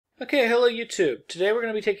Okay, hello YouTube. Today we're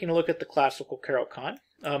going to be taking a look at the classical Caro-Kann.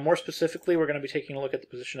 More specifically, we're going to be taking a look at the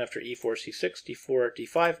position after e4, c6, d4,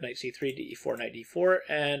 d5, knight c3, d4, knight d4,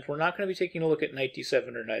 and we're not going to be taking a look at knight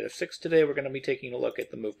d7 or knight f6 today. We're going to be taking a look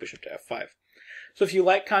at the move bishop to f5. So if you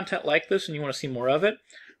like content like this and you want to see more of it,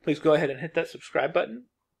 please go ahead and hit that subscribe button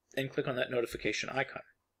and click on that notification icon.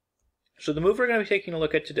 So the move we're going to be taking a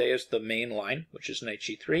look at today is the main line, which is knight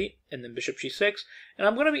g3 and then bishop g6. And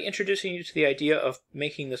I'm going to be introducing you to the idea of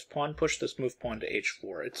making this pawn push, this move pawn to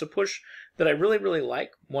h4. It's a push that I really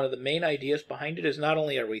like. One of the main ideas behind it is not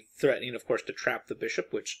only are we threatening, of course, to trap the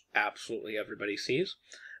bishop, which absolutely everybody sees,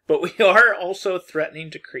 but we are also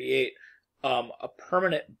threatening to create a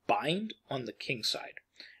permanent bind on the king side.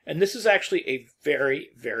 And this is actually a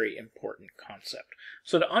very important concept.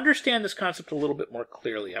 So to understand this concept a little bit more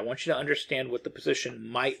clearly, I want you to understand what the position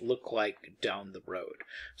might look like down the road.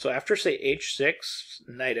 So after, say, h6,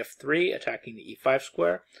 knight f3, attacking the e5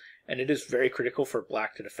 square, and it is very critical for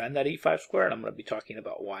black to defend that e5 square, and I'm going to be talking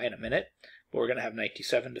about why in a minute. But we're going to have knight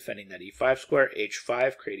d7 defending that e5 square,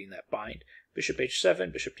 h5 creating that bind, bishop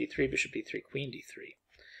h7, bishop d3, bishop d3, queen d3.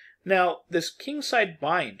 Now, this kingside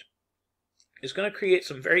bind is going to create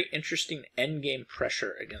some very interesting endgame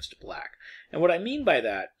pressure against black. And what I mean by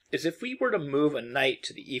that is if we were to move a knight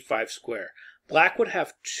to the e5 square, black would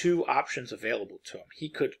have two options available to him. He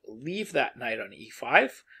could leave that knight on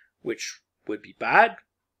e5, which would be bad.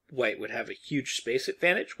 White would have a huge space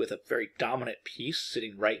advantage with a very dominant piece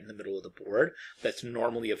sitting right in the middle of the board. That's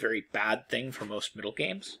normally a very bad thing for most middle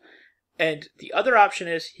games. And the other option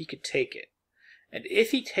is he could take it. And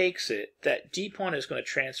if he takes it, that d-pawn is going to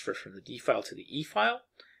transfer from the d-file to the e-file,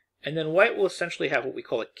 and then white will essentially have what we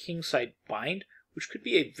call a kingside bind, which could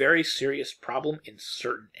be a very serious problem in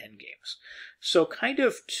certain endgames. So kind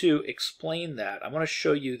of to explain that, I want to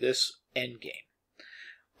show you this endgame.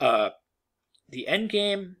 The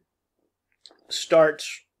endgame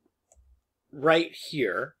starts right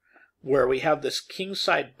here, where we have this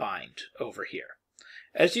kingside bind over here.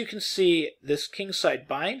 As you can see, this kingside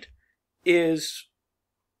bind is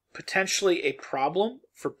potentially a problem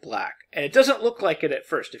for black. And it doesn't look like it at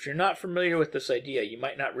first. If you're not familiar with this idea, you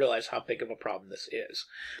might not realize how big of a problem this is.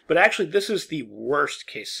 But actually, this is the worst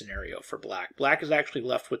case scenario for black. Black is actually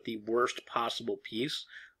left with the worst possible piece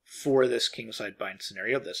for this kingside bind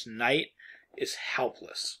scenario. This knight is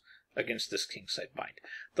helpless against this kingside bind.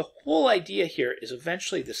 The whole idea here is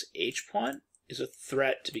eventually this h-pawn is a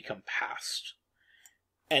threat to become passed.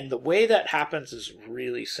 And the way that happens is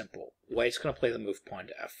really simple. White's going to play the move pawn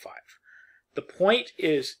to f5. The point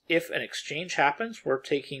is, if an exchange happens, we're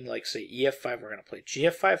taking, like, say, ef5, we're going to play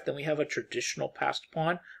gf5, then we have a traditional passed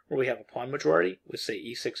pawn where we have a pawn majority with, say,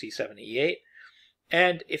 e6, e7, e8.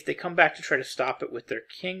 And if they come back to try to stop it with their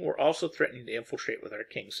king, we're also threatening to infiltrate with our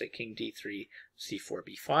king. Say, king d3, c4,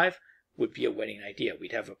 b5 would be a winning idea.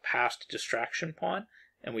 We'd have a passed distraction pawn,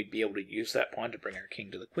 and we'd be able to use that pawn to bring our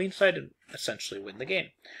king to the queen side and essentially win the game.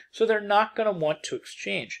 So they're not going to want to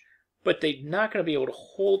exchange, but they're not going to be able to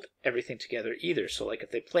hold everything together either. So like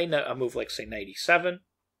if they play a move like, say, knight e7,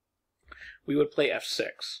 we would play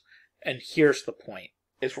f6. And here's the point,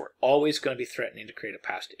 is we're always going to be threatening to create a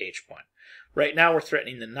passed h-pawn. Right now we're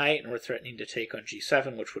threatening the knight, and we're threatening to take on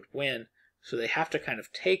g7, which would win. So they have to kind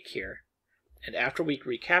of take here. And after we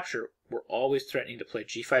recapture, we're always threatening to play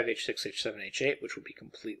g5, h6, h7, h8, which would be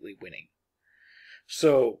completely winning.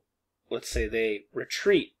 So let's say they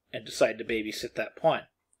retreat and decide to babysit that pawn.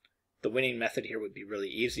 The winning method here would be really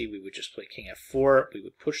easy. We would just play king f4. We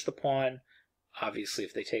would push the pawn. Obviously,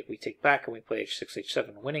 if they take, we take back, and we play h6,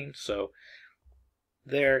 h7, winning. So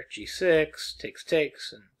there, g6,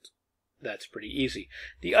 takes, and that's pretty easy.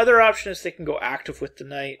 The other option is they can go active with the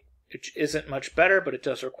knight, which isn't much better, but it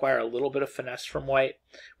does require a little bit of finesse from white.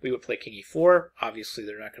 We would play king e4. Obviously,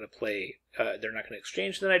 they're not going to play. They're not going to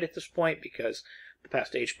exchange the knight at this point because the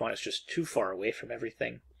passed h-pawn is just too far away from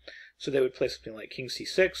everything. So they would play something like king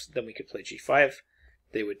c6. Then we could play g5.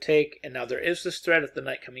 They would take, and now there is this threat of the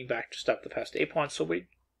knight coming back to stop the passed a-pawn. So we're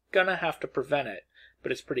gonna have to prevent it,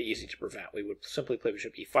 but it's pretty easy to prevent. We would simply play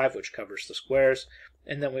bishop e5, which covers the squares,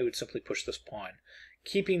 and then we would simply push this pawn,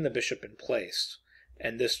 keeping the bishop in place.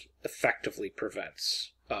 And this effectively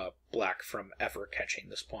prevents black from ever catching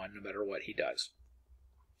this pawn, no matter what he does.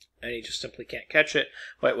 And he just simply can't catch it.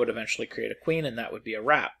 White would eventually create a queen, and that would be a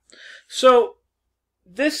wrap. So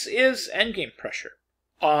this is endgame pressure.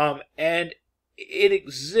 And it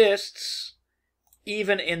exists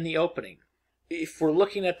even in the opening. If we're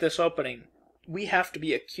looking at this opening, we have to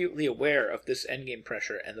be acutely aware of this endgame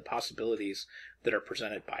pressure and the possibilities that are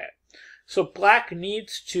presented by it. So black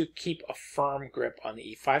needs to keep a firm grip on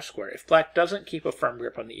the e5 square. If black doesn't keep a firm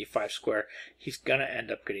grip on the e5 square, he's going to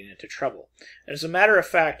end up getting into trouble. And as a matter of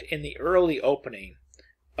fact, in the early opening,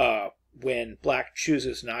 when black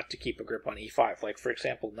chooses not to keep a grip on e5, like for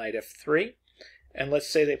example knight f3, and let's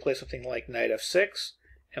say they play something like knight f6,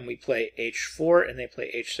 and we play h4, and they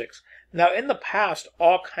play h6. Now in the past,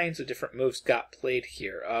 all kinds of different moves got played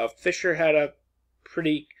here. Fischer had a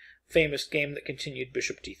pretty famous game that continued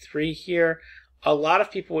bishop d3 here. A lot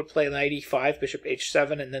of people would play knight e5, bishop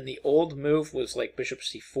h7, and then the old move was like bishop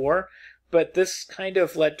c4. But this kind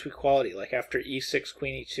of led to equality. Like after e6,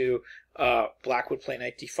 queen e2, black would play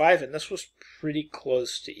knight d5, and this was pretty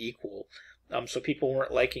close to equal. So people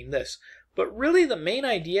weren't liking this. But really the main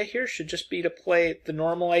idea here should just be to play the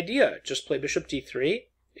normal idea. Just play bishop d3,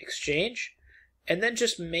 exchange, and then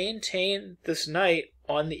just maintain this knight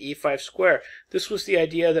on the e5 square. This was the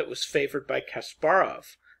idea that was favored by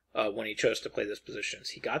Kasparov when he chose to play this position.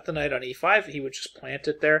 He got the knight on e5, he would just plant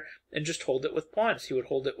it there and just hold it with pawns. He would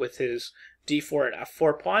hold it with his d4 and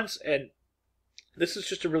f4 pawns, and this is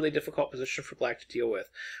just a really difficult position for black to deal with.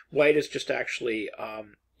 White is just actually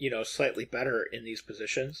slightly better in these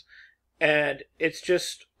positions, and it's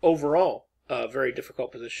just overall a very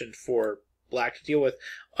difficult position for black to deal with.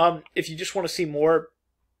 If you just want to see more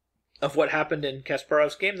of what happened in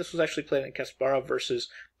Kasparov's game, this was actually played in Kasparov versus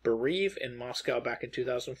Bariv in Moscow back in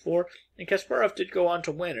 2004, and Kasparov did go on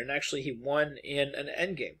to win, and actually he won in an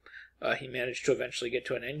endgame. He managed to eventually get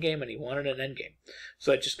to an endgame, and he won in an endgame.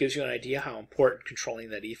 So it just gives you an idea how important controlling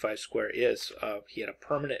that e5 square is. He had a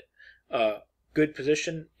permanent good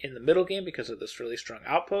position in the middle game because of this really strong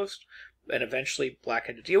outpost, and eventually black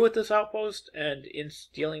had to deal with this outpost, and in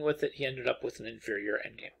dealing with it, he ended up with an inferior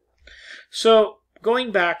endgame. So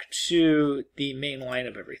going back to the main line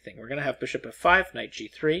of everything, we're going to have bishop f5, knight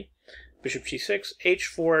g3, bishop g6,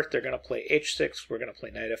 h4, they're going to play h6, we're going to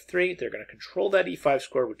play knight f3, they're going to control that e5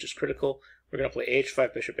 square, which is critical. We're going to play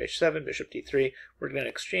h5, bishop h7, bishop d3, we're going to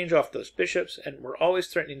exchange off those bishops, and we're always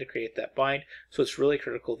threatening to create that bind, so it's really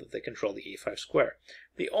critical that they control the e5 square.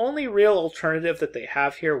 The only real alternative that they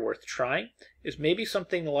have here worth trying is maybe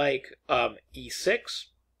something like e6,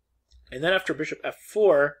 and then after bishop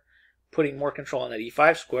f4, putting more control on that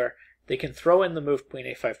e5 square, they can throw in the move queen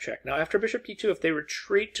a5 check. Now after bishop d2, if they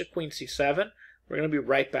retreat to queen c7, we're going to be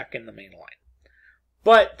right back in the main line.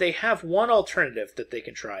 But they have one alternative that they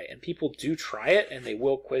can try, and people do try it, and they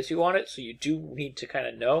will quiz you on it, so you do need to kind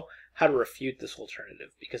of know how to refute this alternative,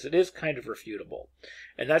 because it is kind of refutable.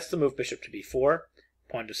 And that's the move bishop to b4,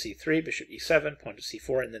 pawn to c3, bishop e7, pawn to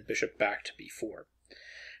c4, and then bishop back to b4.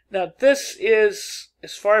 Now this is,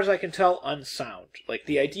 as far as I can tell, unsound. Like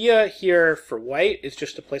the idea here for white is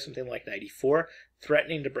just to play something like knight e4,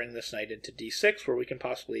 threatening to bring this knight into d6, where we can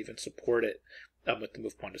possibly even support it with the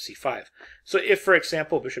move pawn to c5. So if, for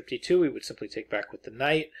example, bishop d2, we would simply take back with the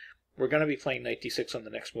knight. We're going to be playing knight d6 on the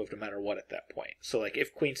next move no matter what at that point. So like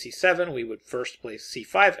if queen c7, we would first play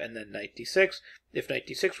c5 and then knight d6. If knight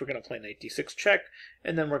d6, we're going to play knight d6 check,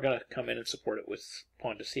 and then we're going to come in and support it with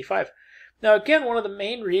pawn to c5. Now again, one of the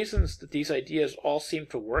main reasons that these ideas all seem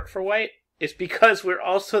to work for white is because we're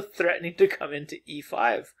also threatening to come into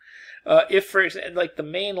e5. If, for example, like the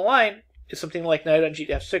main line is something like knight on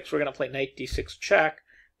g6, we're going to play knight d6 check.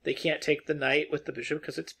 They can't take the knight with the bishop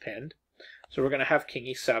because it's pinned. So we're going to have king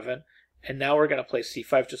e7, and now we're going to play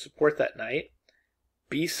c5 to support that knight.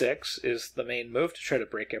 b6 is the main move to try to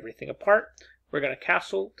break everything apart. We're going to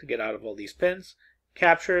castle to get out of all these pins.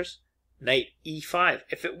 Captures, knight e5.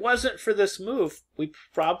 If it wasn't for this move, we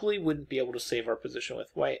probably wouldn't be able to save our position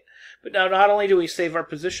with white. But now not only do we save our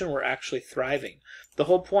position, we're actually thriving. The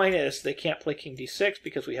whole point is they can't play king d6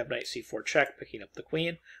 because we have knight c4 check, picking up the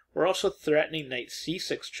queen. We're also threatening knight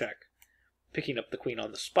c6 check, picking up the queen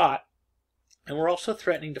on the spot. And we're also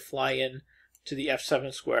threatening to fly in to the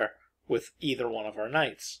f7 square with either one of our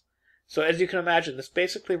knights. So as you can imagine, this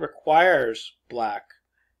basically requires black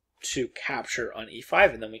to capture on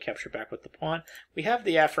e5, and then we capture back with the pawn. We have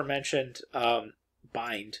the aforementioned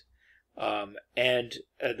bind, and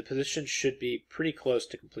the position should be pretty close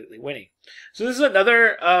to completely winning. So this is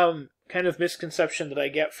another kind of misconception that I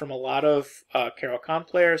get from a lot of Caro-Kann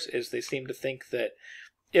players, is they seem to think that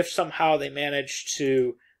if somehow they manage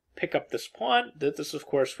to pick up this pawn, that this of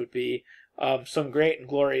course would be some great and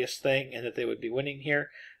glorious thing, and that they would be winning here.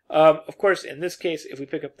 Of course, in this case, if we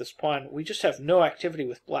pick up this pawn, we just have no activity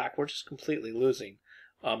with black. We're just completely losing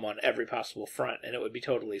on every possible front, and it would be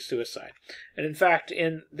totally suicide. And in fact,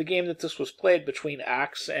 in the game that this was played between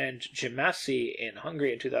Axe and Gyimesi in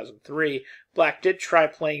Hungary in 2003, black did try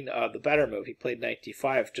playing the better move. He played knight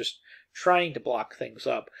d5, just trying to block things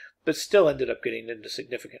up. but still ended up getting into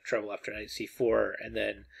significant trouble after knight c4, and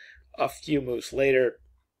then a few moves later,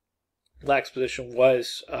 black's position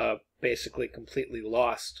was basically completely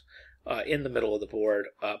lost in the middle of the board.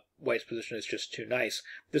 White's position is just too nice.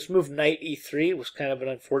 This move knight e3 was kind of an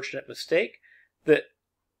unfortunate mistake that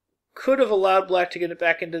could have allowed black to get it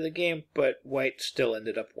back into the game, but white still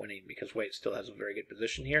ended up winning because white still has a very good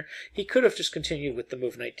position here. He could have just continued with the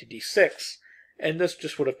move knight to d6, and this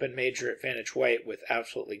just would have been major advantage white with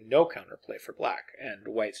absolutely no counterplay for black, and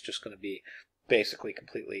white's just going to be basically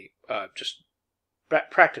completely just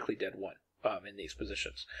practically dead won in these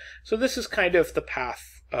positions. So this is kind of the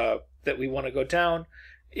path that we want to go down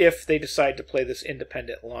if they decide to play this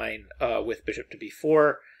independent line with bishop to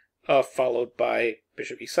b4, followed by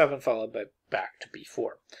bishop e7, followed by back to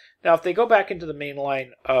b4. Now, if they go back into the main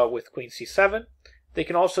line with queen c7, they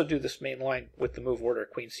can also do this main line with the move order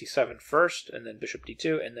queen c7 first, and then bishop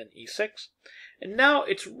d2, and then e6. And now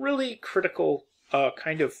it's really critical,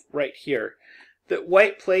 kind of right here, that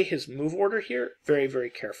white play his move order here very, very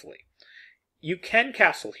carefully. You can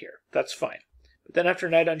castle here, that's fine. But then after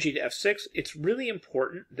knight on g to f6, it's really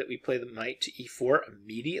important that we play the knight to e4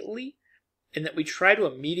 immediately, and that we try to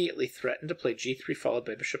immediately threaten to play g3 followed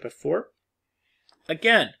by bishop f4.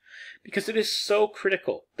 Again, because it is so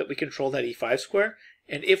critical that we control that e5 square,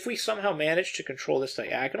 and if we somehow manage to control this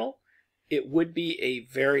diagonal, it would be a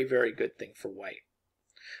very, very good thing for white.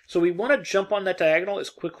 So we want to jump on that diagonal as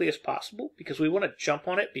quickly as possible, because we want to jump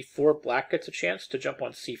on it before black gets a chance to jump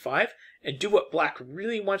on c5 and do what black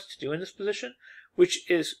really wants to do in this position, which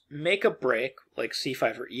is make a break like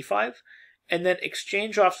c5 or e5, and then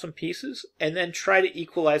exchange off some pieces, and then try to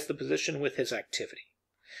equalize the position with his activity.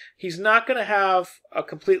 He's not going to have a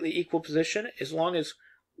completely equal position as long as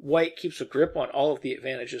white keeps a grip on all of the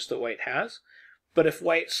advantages that white has, but if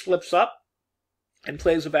white slips up and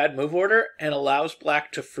plays a bad move order and allows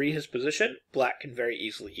black to free his position, black can very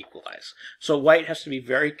easily equalize. So white has to be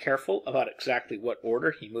very careful about exactly what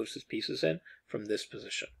order he moves his pieces in from this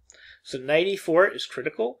position. So knight e4 is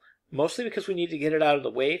critical, mostly because we need to get it out of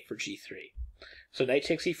the way for g3. So knight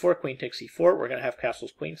takes e4, queen takes e4, we're going to have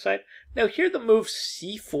castles queenside. Now here the move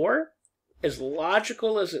c4, as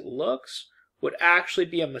logical as it looks, would actually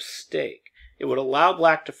be a mistake. It would allow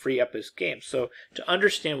black to free up his game. So to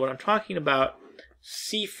understand what I'm talking about,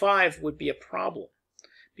 c5 would be a problem.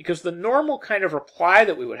 Because the normal kind of reply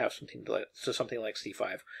that we would have to something like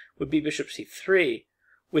c5 would be bishop c3,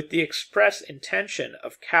 with the express intention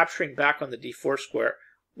of capturing back on the d4 square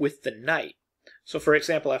with the knight. So for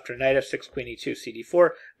example, after knight f6, queen e2,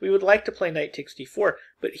 cd4, we would like to play knight takes d4,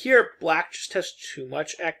 but here black just has too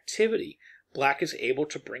much activity. Black is able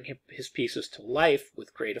to bring his pieces to life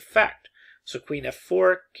with great effect. So queen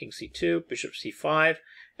f4, king c2, bishop c5,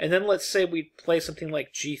 and then let's say we play something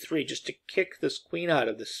like g3 just to kick this queen out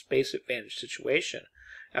of this space advantage situation.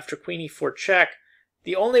 After queen e4 check,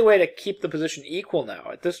 the only way to keep the position equal now,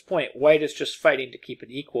 at this point white is just fighting to keep it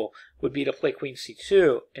equal, would be to play queen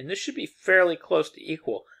c2, and this should be fairly close to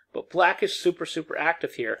equal, but black is super, super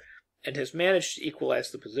active here and has managed to equalize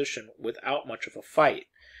the position without much of a fight.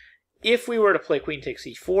 If we were to play queen takes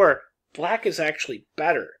e4, black is actually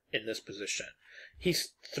better in this position.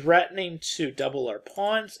 He's threatening to double our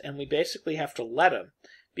pawns, and we basically have to let him,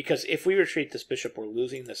 because if we retreat this bishop, we're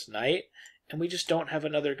losing this knight, and we just don't have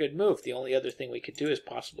another good move. The only other thing we could do is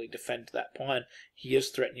possibly defend that pawn. He is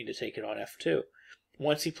threatening to take it on f2.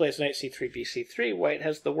 Once he plays knight c3, bc3, white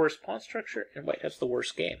has the worst pawn structure, and white has the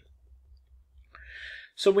worst game.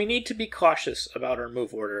 So we need to be cautious about our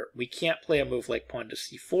move order. We can't play a move like pawn to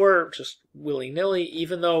c4 just willy-nilly,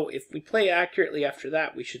 even though if we play accurately after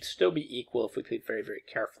that, we should still be equal if we play very, very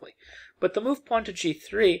carefully. But the move pawn to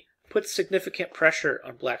g3 puts significant pressure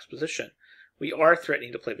on black's position. We are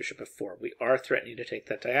threatening to play bishop f4. We are threatening to take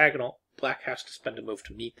that diagonal. Black has to spend a move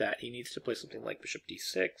to meet that. He needs to play something like bishop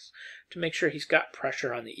d6 to make sure he's got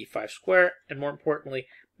pressure on the e5 square, and more importantly,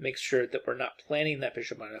 make sure that we're not planting that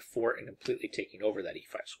bishop on f4 and completely taking over that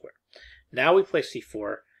e5 square. Now we play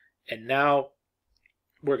c4, and now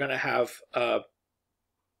we're going to have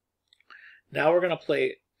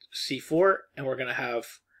play c4, and we're going to have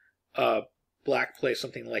black play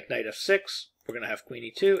something like knight f6. We're going to have queen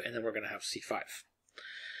e2, and then we're going to have c5.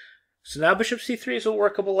 So now bishop c3 is a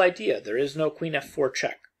workable idea. There is no queen f4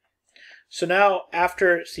 check. So now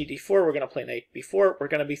after cd4, we're going to play knight b4. We're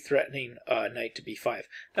going to be threatening knight to b5.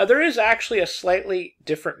 Now there is actually a slightly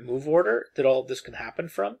different move order that all of this can happen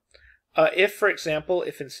from. If, for example,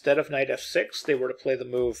 if instead of knight f6, they were to play the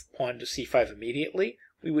move pawn to c5 immediately,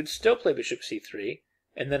 we would still play bishop c3,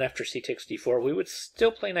 and then after c takes d4, we would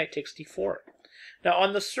still play knight takes d4. Now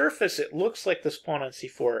on the surface, it looks like this pawn on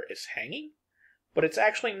c4 is hanging, but it's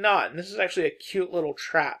actually not, and this is actually a cute little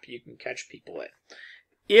trap you can catch people in.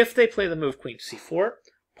 If they play the move queen to c4,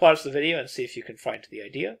 pause the video and see if you can find the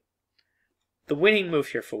idea. The winning move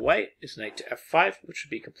here for white is knight to f5, which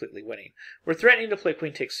would be completely winning. We're threatening to play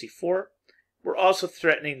queen takes c4. We're also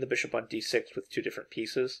threatening the bishop on d6 with two different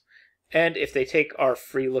pieces. And if they take our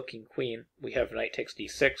free-looking queen, we have knight takes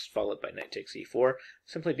d6, followed by knight takes e4,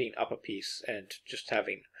 simply being up a piece and just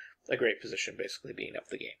having a great position, basically being up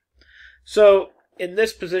the game. So in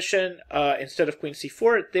this position, instead of queen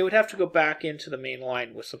c4, they would have to go back into the main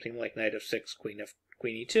line with something like knight f6, queen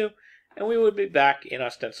e2, and we would be back in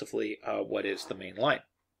ostensibly what is the main line.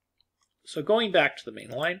 So going back to the main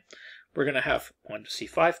line, we're going to have pawn to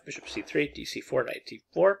c5, bishop c3, dc4, knight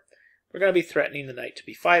d4. We're going to be threatening the knight to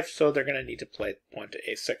b5, so they're going to need to play pawn to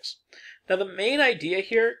a6. Now the main idea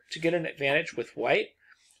here to get an advantage with white,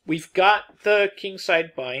 we've got the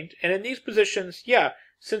kingside bind, and in these positions, yeah,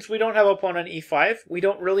 since we don't have a pawn on e5, we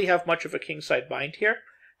don't really have much of a kingside bind here.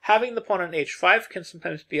 Having the pawn on h5 can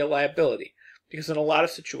sometimes be a liability, because in a lot of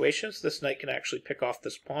situations, this knight can actually pick off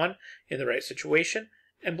this pawn in the right situation,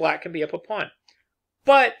 and black can be up a pawn.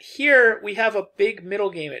 But here, we have a big middle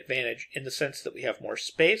game advantage in the sense that we have more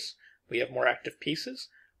space, we have more active pieces.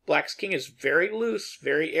 Black's king is very loose,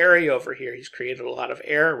 very airy over here. He's created a lot of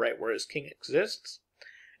air right where his king exists.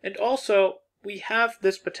 And also, we have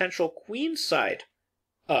this potential queenside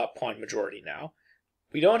pawn majority now.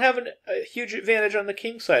 We don't have a huge advantage on the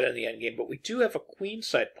king side in the endgame, but we do have a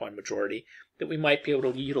queenside pawn majority that we might be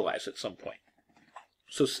able to utilize at some point.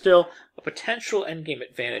 So still a potential endgame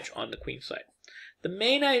advantage on the queen side. The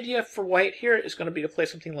main idea for white here is going to be to play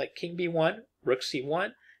something like king b1, rook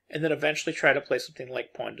c1, and then eventually try to play something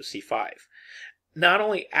like pawn to c5. Not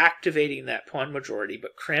only activating that pawn majority,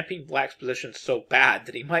 but cramping black's position so bad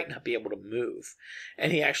that he might not be able to move.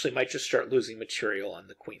 And he actually might just start losing material on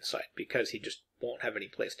the queen side because he just won't have any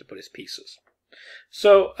place to put his pieces.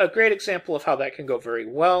 So a great example of how that can go very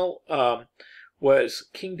well was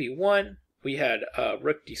king b1. We had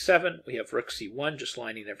rook d7. We have rook c1, just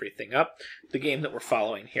lining everything up. The game that we're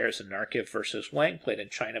following here is Anarkiv versus Wang, played in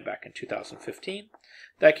China back in 2015.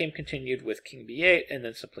 That game continued with king b8, and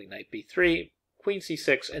then simply knight b3, queen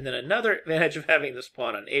c6, and then another advantage of having this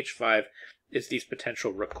pawn on h5 is these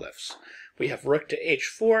potential rook cliffs. We have rook to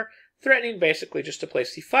h4, threatening basically just to play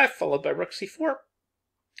c5, followed by rook c4.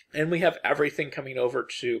 And we have everything coming over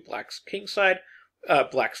to black's king side,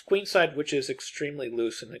 black's queen side, which is extremely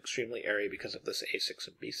loose and extremely airy because of this a6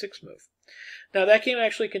 and b6 move. Now that game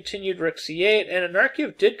actually continued rook c8, and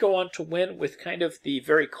Anarkiv did go on to win with kind of the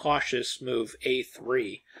very cautious move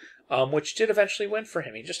a3, which did eventually win for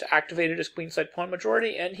him. He just activated his queenside pawn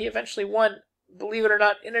majority, and he eventually won, believe it or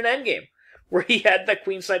not, in an endgame, where he had that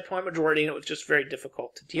queenside pawn majority, and it was just very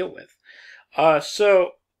difficult to deal with.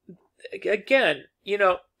 So, again, you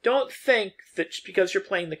know, don't think that just because you're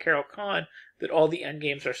playing the Caro-Kann that all the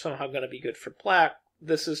endgames are somehow going to be good for black.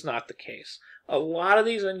 This is not the case. A lot of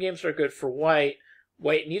these endgames are good for white.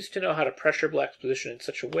 White needs to know how to pressure black's position in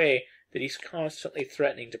such a way that he's constantly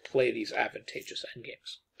threatening to play these advantageous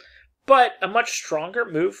endgames. But a much stronger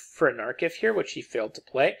move for Anarkiv here, which he failed to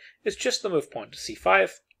play, is just the move pawn to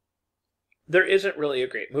c5. There isn't really a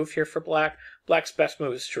great move here for black. Black's best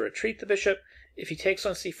move is to retreat the bishop. If he takes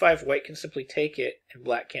on c5, white can simply take it, and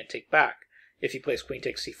black can't take back. If he plays queen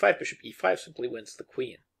takes c5, bishop e5 simply wins the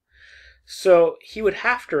queen. So he would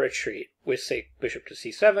have to retreat with, say, bishop to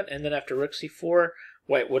c7, and then after rook c4,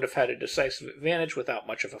 white would have had a decisive advantage without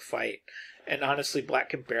much of a fight. And honestly,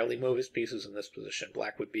 black can barely move his pieces in this position.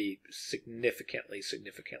 Black would be significantly,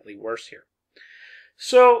 significantly worse here.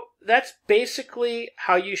 So that's basically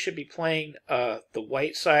how you should be playing the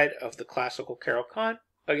white side of the classical Caro-Kann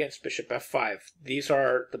against bishop f5. These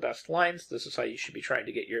are the best lines. This is how you should be trying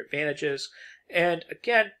to get your advantages. And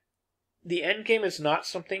again, the endgame is not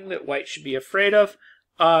something that white should be afraid of.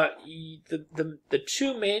 The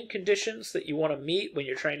two main conditions that you want to meet when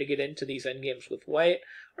you're trying to get into these endgames with white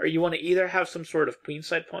are you want to either have some sort of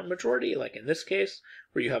queenside pawn majority, like in this case,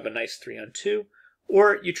 where you have a nice 3-on-2,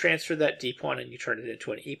 or you transfer that d pawn and you turn it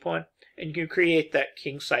into an e pawn, and you create that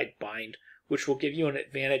kingside bind, which will give you an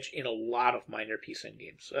advantage in a lot of minor piece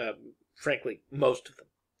endgames. Frankly, most of them.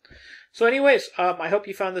 So anyways, I hope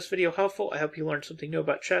you found this video helpful. I hope you learned something new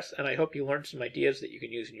about chess, and I hope you learned some ideas that you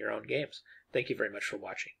can use in your own games. Thank you very much for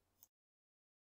watching.